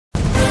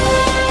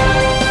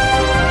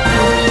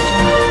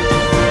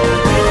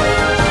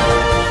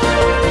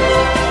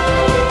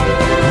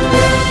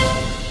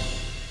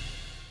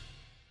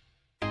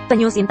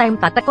continues in time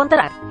that the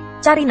contract.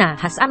 China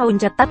has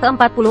announced that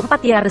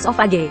 44 years of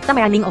age, the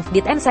meaning of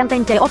death and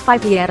sentence of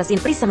 5 years in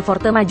prison for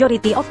the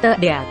majority of the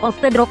death of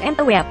the drug and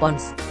the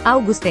weapons.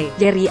 Auguste,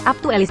 Jerry, up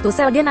to Alice to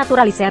sell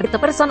denaturalize the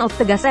person of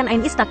the gas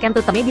and is taken to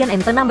the median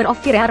and the number of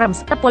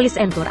firearms, the police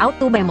enter out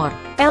to memor.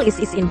 Alice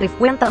is in brief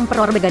when the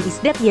emperor began is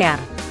that year.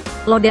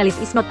 Lodalis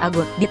is not a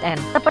good deed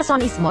and the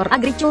person is more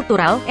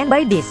agricultural, and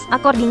by this,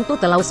 according to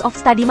the laws of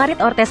study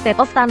merit or tested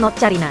of the not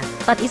China.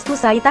 That is to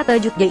say that the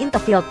judge in the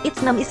field,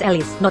 its name is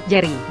Alice, not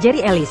Jerry,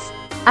 Jerry Alice.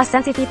 A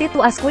sensitivity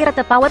to acquire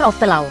the power of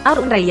the law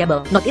are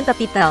unreliable, not in the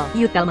title.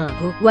 You tell me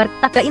who were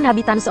the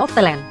inhabitants of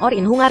the land, or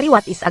in Hungary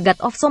what is a god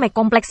of so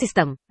complex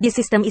system. This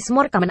system is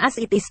more common as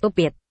it is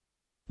stupid.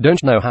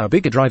 Don't know how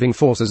big a driving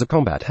force is a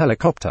combat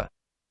helicopter.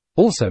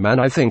 Also man,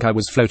 I think I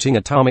was floating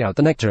a Tommy out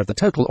the nectar of the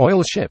total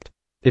oil ship.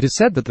 It is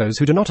said that those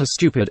who do not are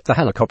stupid, the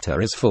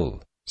helicopter is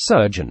full.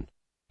 Surgeon.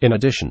 In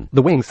addition,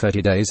 the wing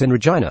 30 days in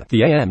Regina,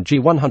 the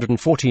AMG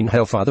 114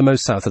 Hellfire the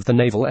most south of the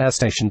Naval Air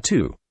Station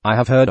 2, I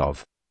have heard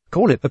of.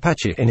 Call it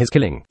Apache in his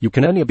killing, you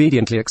can only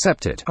obediently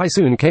accept it. I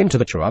soon came to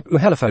the Truap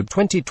Heliphobe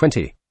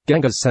 2020.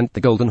 Genghis sent the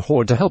Golden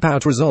Horde to help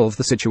out resolve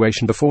the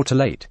situation before too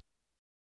late.